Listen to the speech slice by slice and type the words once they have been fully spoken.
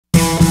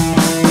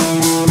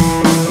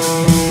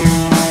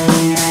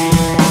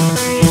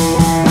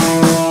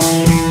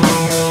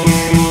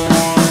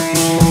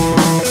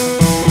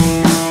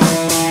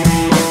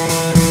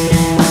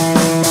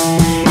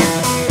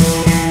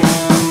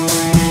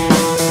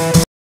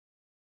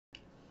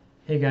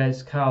Hey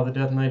guys, Kyle, the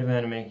Death Knight of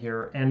Anime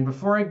here, and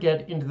before I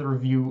get into the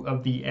review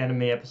of the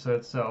anime episode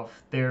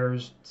itself,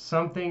 there's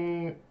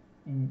something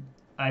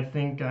I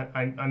think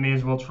I may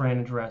as well try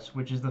and address,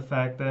 which is the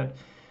fact that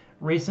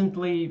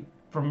recently,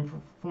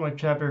 from like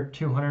chapter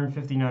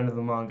 259 of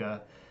the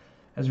manga,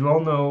 as you all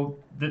know,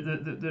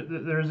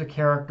 there's a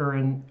character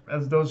in,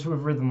 as those who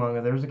have read the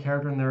manga, there's a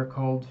character in there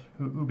called,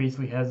 who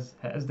basically has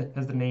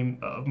the name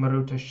of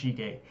Maruta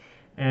Shige.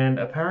 And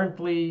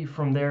apparently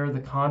from there,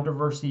 the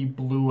controversy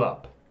blew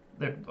up.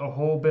 A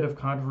whole bit of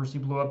controversy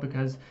blew up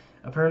because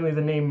apparently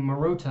the name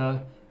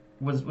Maruta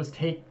was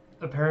take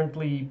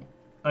apparently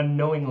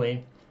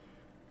unknowingly.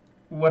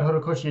 What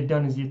Horikoshi had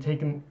done is he had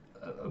taken,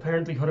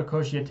 apparently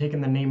Horikoshi had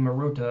taken the name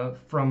Maruta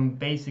from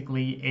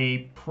basically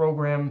a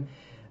program,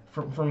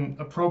 from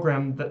a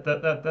program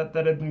that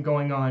had been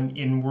going on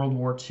in World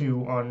War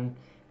II, on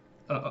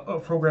a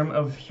program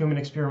of human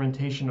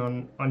experimentation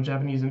on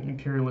Japanese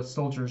imperialist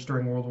soldiers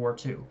during World War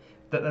II.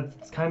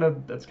 That's kind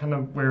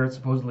of where it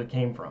supposedly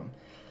came from.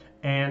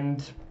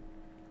 And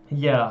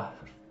yeah,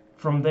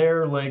 from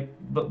there, like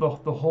the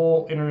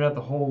whole internet,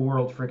 the whole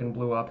world freaking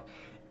blew up,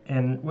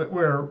 and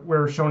where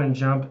Shonen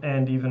Jump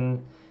and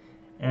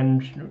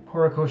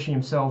Horikoshi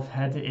himself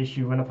had to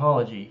issue an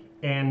apology,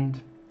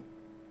 and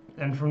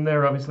from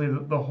there, obviously,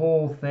 the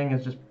whole thing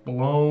is just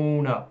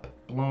blown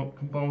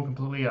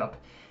completely up,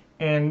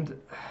 and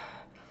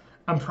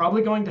I'm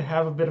probably going to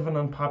have a bit of an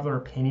unpopular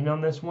opinion on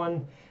this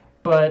one,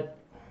 but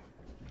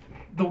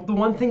the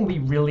one thing we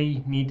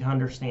really need to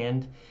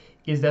understand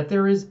is that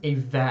there is a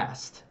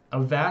vast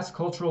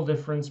cultural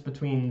difference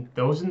between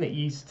those in the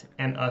East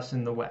and us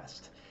in the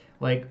West.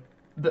 Like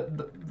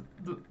the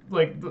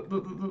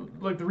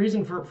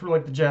reason for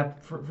like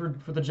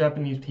for the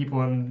Japanese people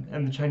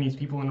and the Chinese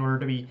people in order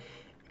to be,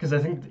 because I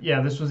think,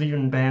 yeah, this was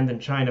even banned in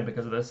China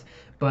because of this.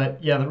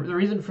 But yeah, the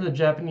reason for the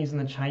Japanese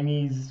and the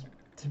Chinese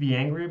to be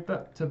angry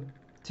about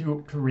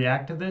to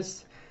react to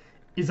this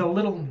is a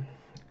little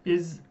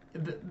is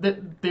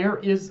that there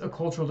is a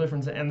cultural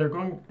difference, and they're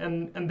going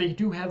and they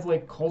do have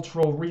like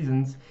cultural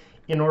reasons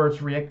in order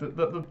to react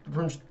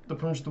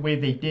the way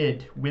they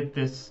did with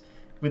this,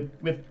 with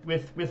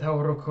how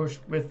Horikoshi,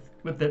 with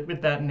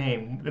that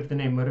name, with the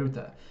name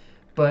Maruta.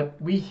 But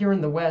we here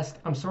in the West,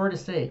 I'm sorry to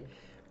say,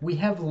 we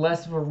have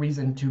less of a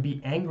reason to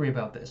be angry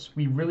about this.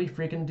 We really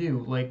freaking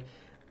do. Like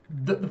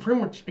the pretty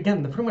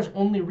much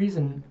only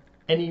reason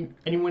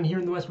anyone here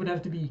in the West would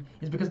have to be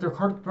is because they're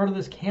part of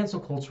this cancel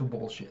culture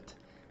bullshit.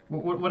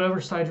 Whatever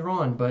side you're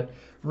on, but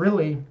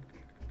really,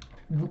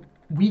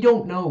 we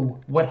don't know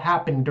what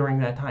happened during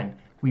that time.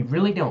 We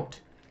really don't.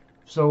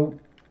 So,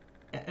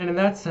 and in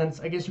that sense,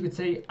 I guess you could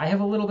say I have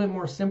a little bit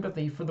more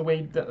sympathy for the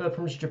way that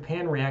pretty much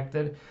Japan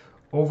reacted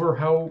over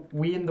how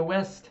we in the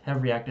West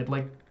have reacted.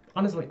 Like,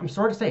 honestly, I'm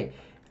sorry to say,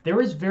 there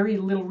is very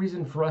little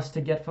reason for us to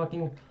get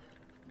fucking.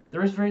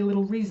 There is very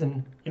little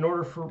reason in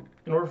order for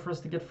us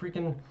to get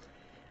freaking,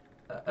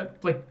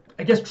 like,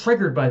 I guess,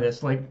 triggered by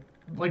this. Like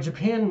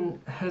Japan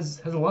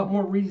has a lot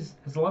more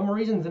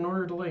reasons in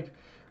order to like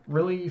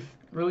really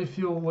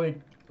feel like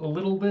a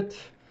little bit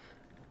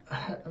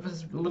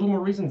has a little more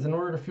reasons in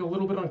order to feel a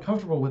little bit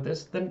uncomfortable with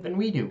this than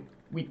we do.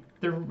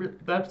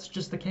 That's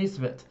just the case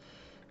of it.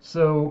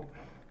 So,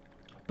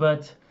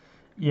 but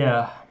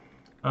yeah,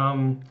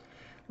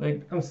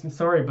 like I'm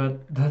sorry, but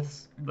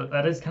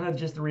that is kind of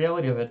just the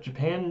reality of it.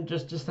 Japan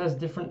just has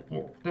different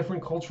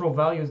cultural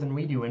values than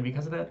we do, and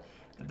because of that,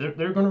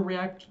 they're going to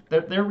react.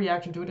 Their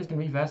reaction to it is going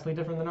to be vastly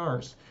different than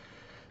ours.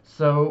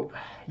 So,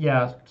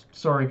 yeah,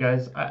 sorry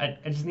guys. I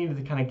just needed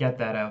to kind of get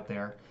that out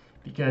there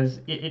because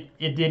it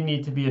did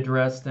need to be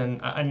addressed,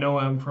 and I know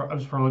I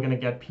was probably going to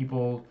get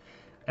people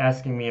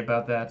asking me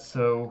about that.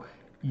 So,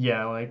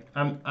 yeah, like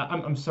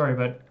I'm sorry,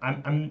 but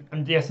I'm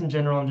yes, in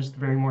general, I'm just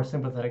very more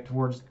sympathetic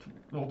towards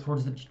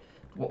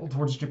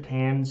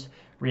Japan's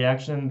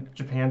reaction,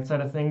 Japan's side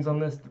of things on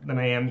this than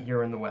I am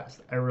here in the West.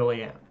 I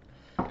really am.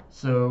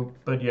 So,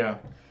 but yeah.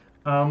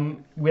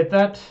 With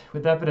that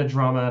bit of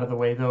drama out of the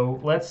way, though,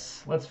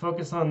 let's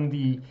focus on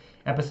the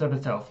episode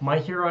itself. My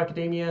Hero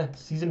Academia,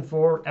 Season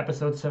 4,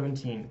 Episode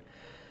 17.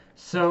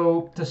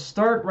 So, to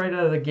start right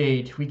out of the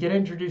gate, we get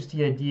introduced to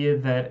the idea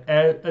that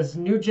as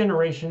new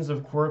generations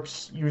of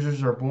Quirks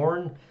users are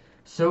born,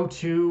 so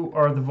too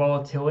are the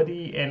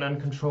volatility and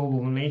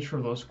uncontrollable nature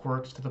of those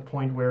quirks, to the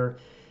point where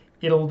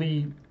it'll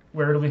be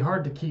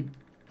hard to keep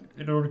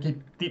in order to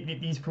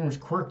keep these pretty much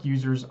quirk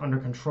users under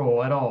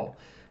control at all.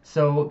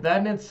 So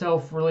that in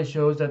itself really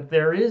shows that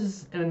there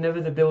is an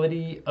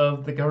inevitability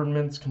of the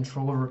government's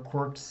control over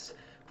quirk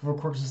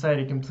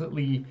society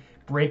completely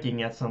breaking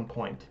down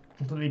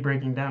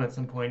at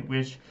some point,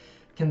 which,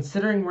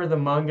 considering where the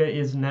manga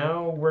is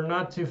now, we're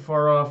not too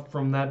far off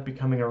from that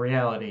becoming a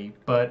reality.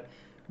 But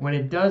when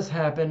it does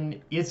happen,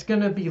 it's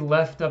gonna be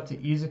left up to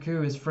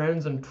Izuku, his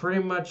friends, and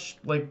pretty much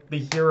like the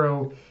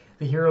hero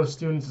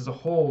students as a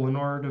whole in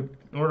order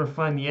to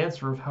find the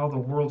answer of how the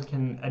world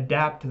can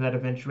adapt to that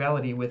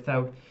eventuality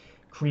without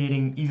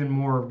creating even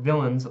more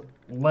villains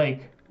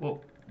like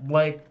well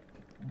like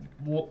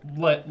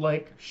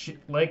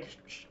like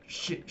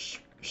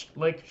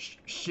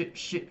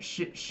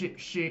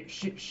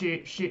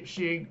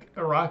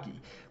Iraqi.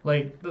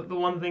 Like the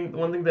one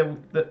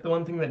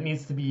thing that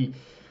needs to be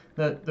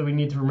that we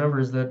need to remember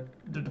is that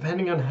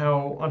depending on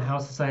how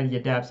society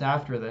adapts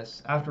after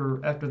this,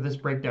 after this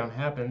breakdown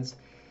happens,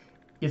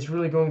 it's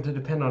really going to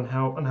depend on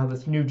how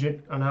this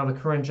on how the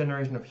current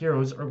generation of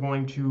heroes are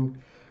going to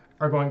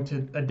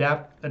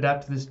adapt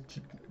to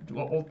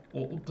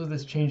to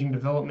this changing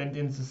development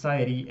in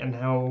society, and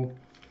how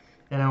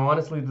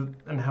honestly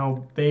and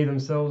how they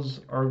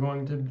themselves are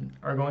going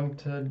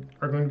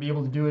to be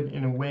able to do it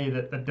in a way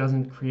that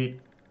doesn't create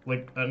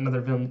like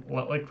another villain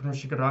like from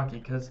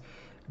Shigaraki, because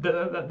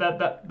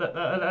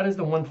that is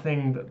the one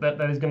thing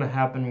that is going to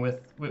happen with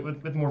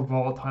more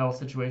volatile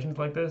situations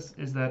like this,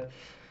 is that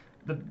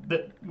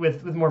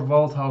with more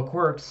volatile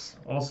quirks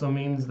also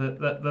means the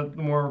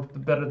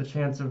better the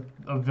chance of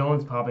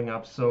villains popping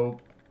up. So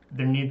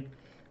they need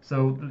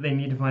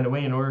to find a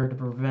way in order to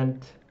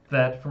prevent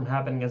that from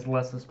happening as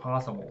less as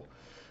possible.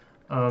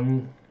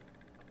 Um,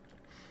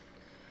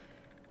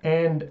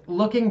 and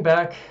looking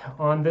back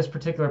on this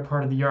particular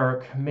part of the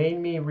arc made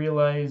me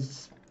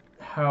realize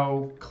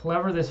how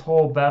clever this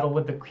whole battle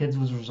with the kids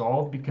was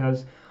resolved,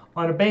 because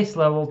on a base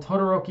level,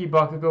 Todoroki,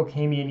 Bakugo,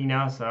 Kami, and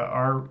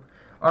Inasa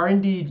are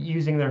indeed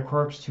using their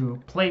quirks to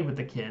play with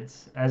the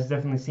kids, as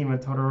definitely seen when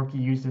Todoroki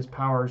used his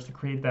powers to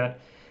create that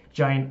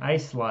giant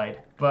ice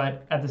slide.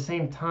 But at the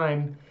same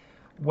time,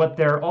 what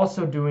they're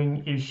also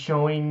doing is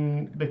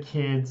showing the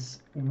kids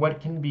what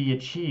can be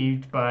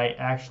achieved by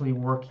actually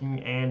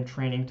working and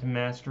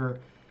master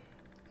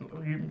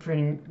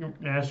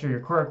your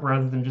quirk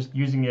rather than just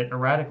using it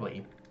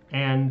erratically.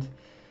 And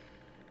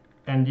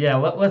and yeah,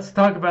 let's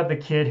talk about the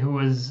kid who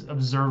was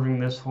observing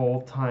this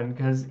whole time,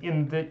 because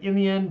in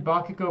the end,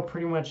 Bakugo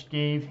pretty much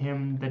gave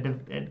him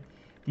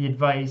the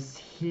advice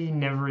he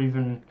never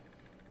even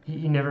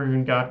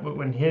got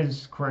when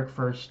his quirk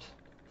first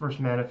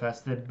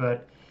manifested.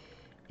 But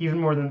even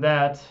more than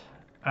that,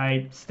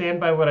 I stand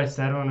by what I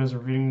said when I was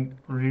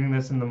reviewing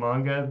this in the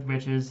manga,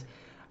 which is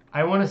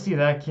I want to see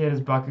that kid as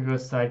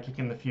Bakugo's sidekick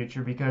in the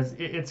future, because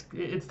it's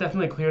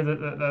definitely clear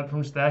that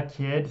from that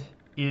kid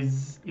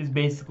is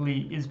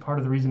part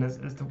of the reason as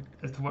to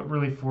what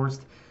really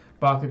forced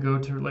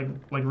Bakugo to like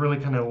really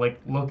kind of like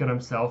look at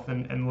himself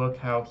and look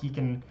how he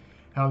can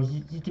how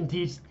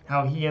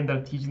he ended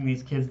up teaching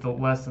these kids the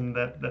lesson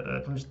that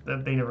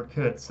they never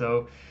could.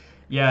 So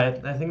yeah,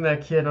 I think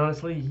that kid,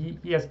 honestly,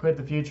 he has quite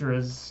the future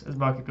as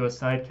Bakugo's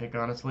sidekick,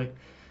 honestly.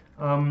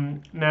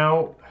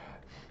 Now,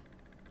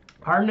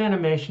 art and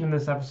animation in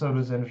this episode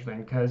was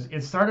interesting because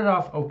it started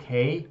off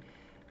okay,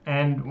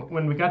 and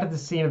when we got to the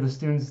scene of the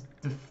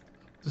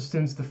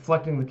students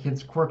deflecting the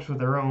kids' quirks with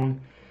their own,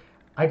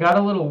 I got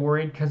a little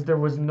worried because there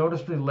was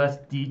noticeably less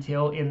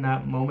detail in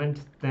that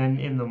moment than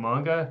in the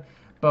manga.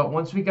 But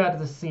once we got to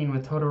the scene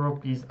with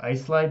Todoroki's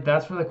ice slide,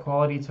 that's where the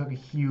quality took a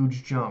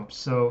huge jump.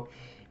 So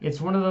it's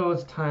one of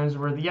those times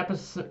where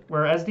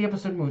as the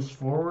episode moves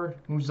forward,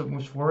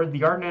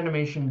 the art and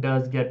animation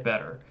does get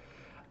better.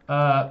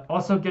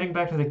 Also, getting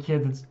back to the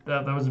kid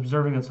that was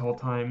observing this whole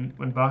time,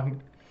 when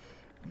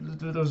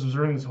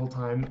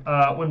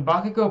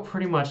Bakugo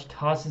pretty much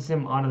tosses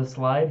him onto the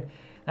slide,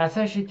 that's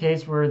actually a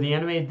case where the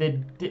anime they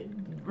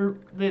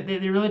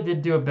really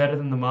did do it better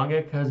than the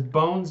manga, because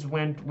Bones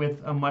went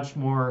with a much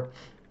more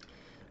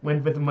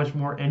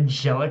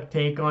angelic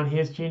take on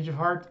his change of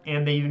heart,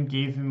 and they even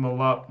gave him a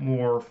lot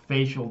more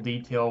facial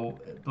detail,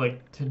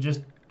 like to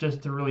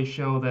really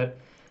show that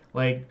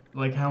like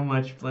how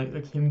much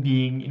like him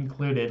being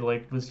included,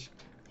 was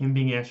him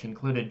being actually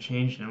included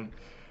changed him.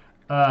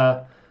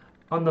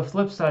 On the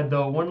flip side,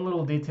 though, one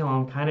little detail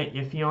I'm kind of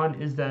iffy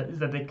on is that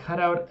they cut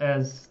out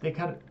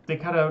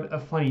a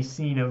funny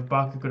scene of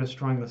Bakugo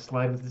destroying the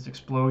slide with his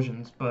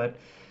explosions. But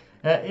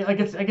I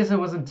guess it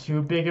wasn't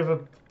too big of a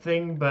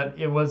thing, but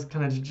it was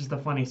kind of just a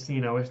funny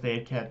scene I wish they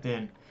had kept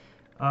in.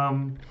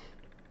 All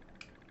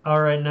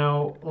right,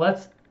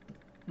 let's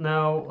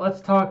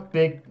talk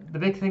big. The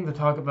big thing to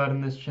talk about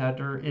in this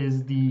chapter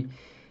is the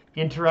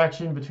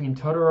interaction between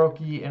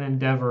Todoroki and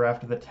Endeavor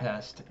after the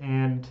test,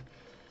 and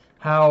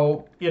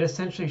how it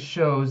essentially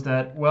shows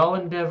that while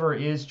Endeavor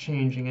is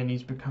changing and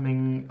he's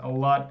becoming a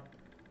lot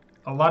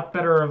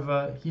better of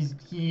a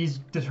he's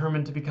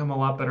determined to become a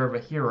lot better of a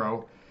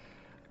hero.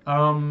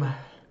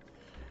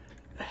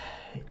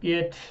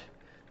 It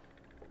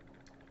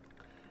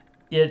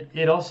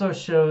also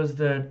shows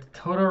that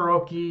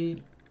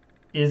Todoroki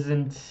is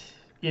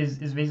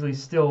basically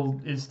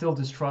still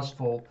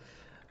distrustful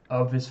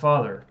of his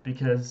father,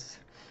 because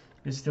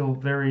he's still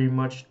very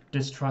much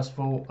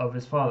distrustful of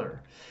his father.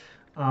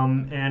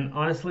 And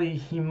honestly,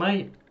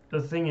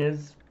 the thing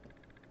is,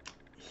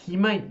 he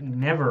might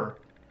never,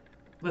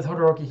 with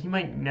Todoroki, he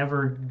might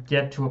never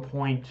get to a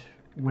point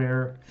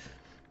where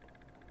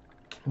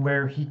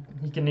he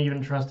can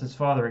even trust his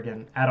father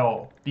again at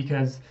all.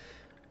 Because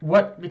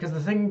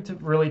the thing to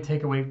really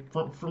take away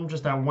from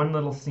just that one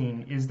little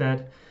scene is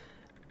that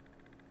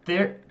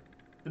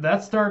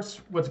that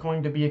starts what's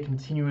going to be a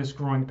continuous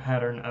growing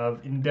pattern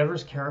of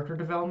Endeavor's character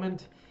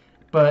development,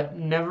 but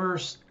never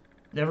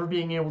never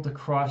being able to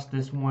cross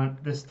this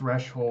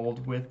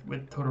threshold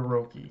with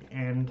Todoroki.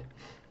 And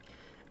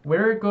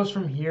where it goes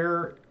from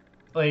here,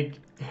 like,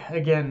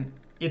 again,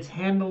 it's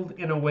handled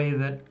in a way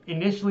that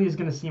initially is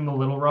going to seem a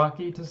little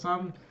rocky to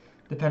some,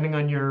 depending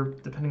on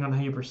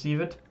how you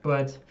perceive it,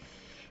 but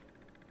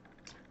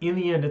in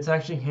the end, it's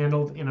actually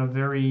handled in a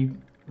very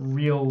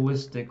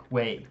realistic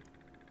way.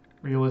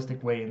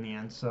 Realistic way in the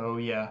end. So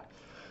yeah.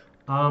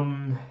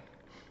 Um.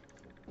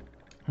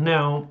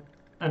 Now,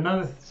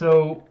 another.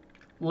 So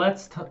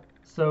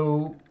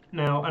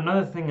now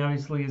another thing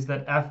obviously is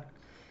that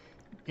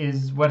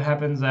is what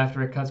happens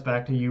after it cuts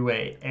back to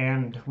UA.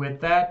 And with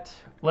that,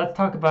 let's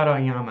talk about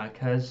Aoyama,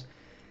 because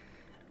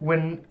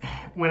when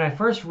I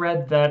first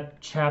read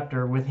that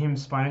chapter with him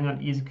spying on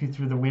Izuku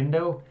through the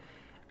window,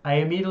 I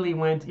immediately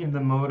went in the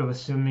mode of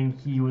assuming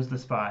he was the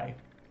spy.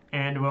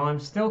 And while I'm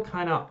still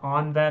kind of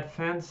on that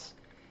fence,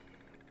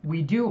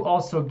 we do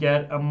also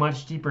get a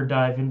much deeper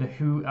dive into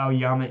who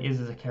Aoyama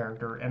is as a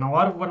character. And a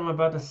lot of what I'm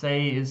about to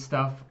say is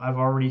stuff I've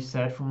already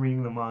said from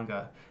reading the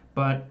manga.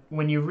 But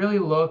when you really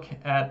look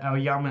at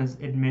Aoyama's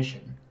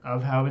admission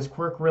of how his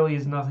quirk really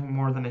is nothing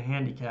more than a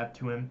handicap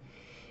to him,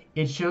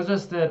 it shows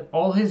us that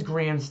all his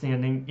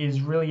grandstanding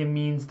is really a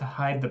means to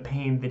hide the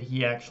pain that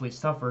he actually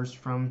suffers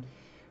from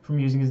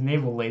using his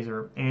navel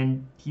laser.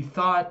 And he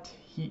thought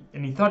he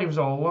was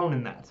all alone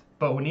in that.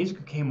 But when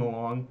Izuku came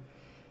along,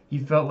 he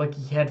felt like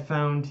he had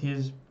found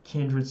his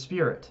kindred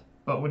spirit.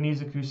 But when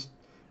Izuku,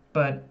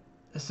 but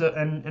so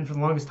and for the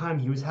longest time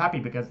he was happy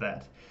because of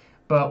that.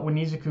 But when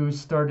Izuku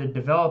started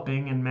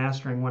developing and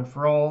mastering One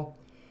for All,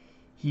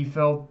 he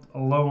felt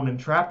alone and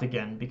trapped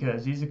again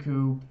because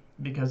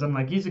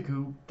unlike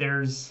Izuku,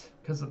 there's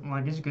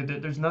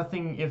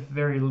nothing, if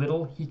very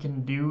little, he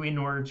can do in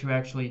order to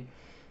actually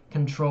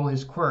control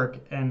his quirk.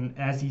 And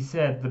as he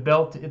said, the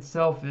belt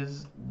itself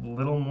is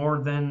little more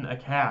than a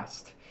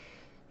cast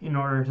in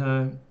order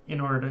to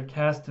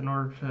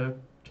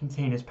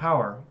contain his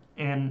power.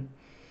 And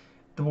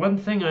the one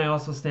thing I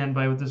also stand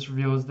by with this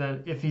reveal is that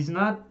if he's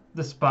not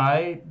the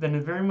spy, then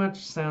it very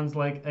much sounds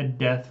like a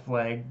death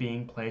flag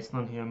being placed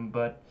on him.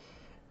 But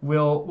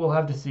we'll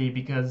have to see,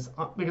 because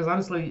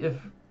honestly, if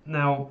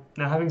now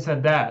having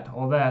said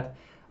all that,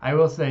 I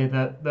will say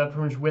that pretty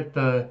much with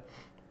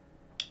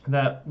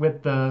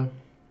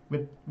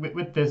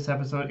this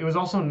episode, it was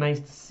also nice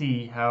to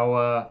see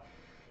how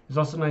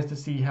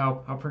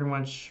pretty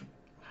much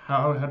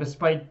how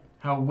despite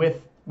how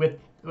with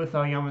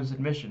Aoyama's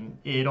admission,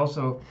 it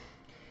also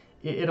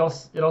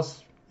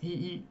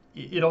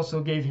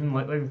gave him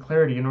like the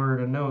clarity in order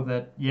to know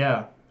that,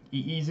 yeah,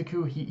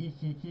 Izuku,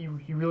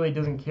 he really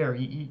doesn't care.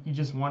 He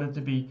just wanted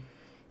to be.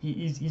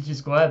 He's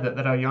just glad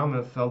that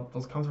Aoyama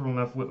feels comfortable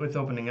enough with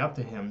opening up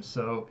to him.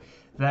 So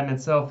that in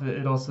itself,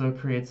 it also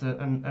creates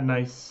a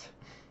nice.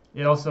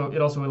 It also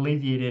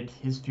alleviated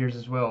his fears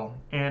as well.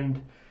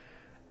 And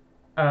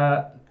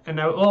I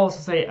will also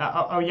say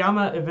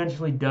Aoyama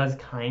eventually does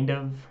kind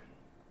of.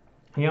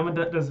 Aoyama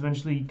does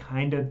eventually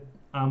kind of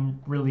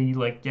really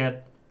like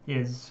get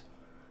his.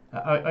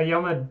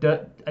 Aoyama,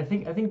 I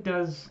think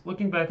does,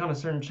 looking back on a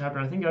certain chapter,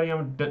 I think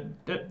Aoyama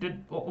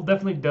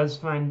definitely does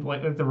find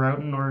like the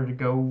route in order to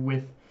go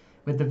with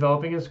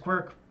developing his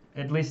quirk,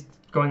 at least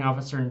going off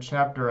a certain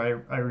chapter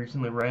I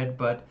recently read.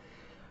 But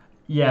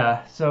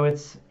yeah, so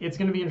it's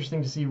going to be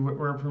interesting to see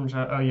where pretty much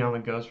Aoyama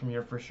goes from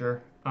here for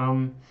sure.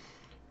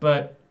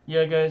 But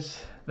yeah,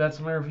 guys, that's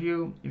my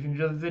review. If you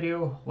enjoyed the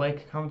video,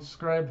 like, comment,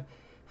 subscribe.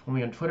 Follow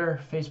me on Twitter,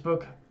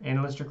 Facebook, and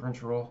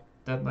Crunchyroll.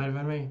 That might have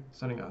been me.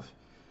 Signing off.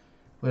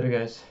 Later,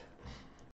 guys.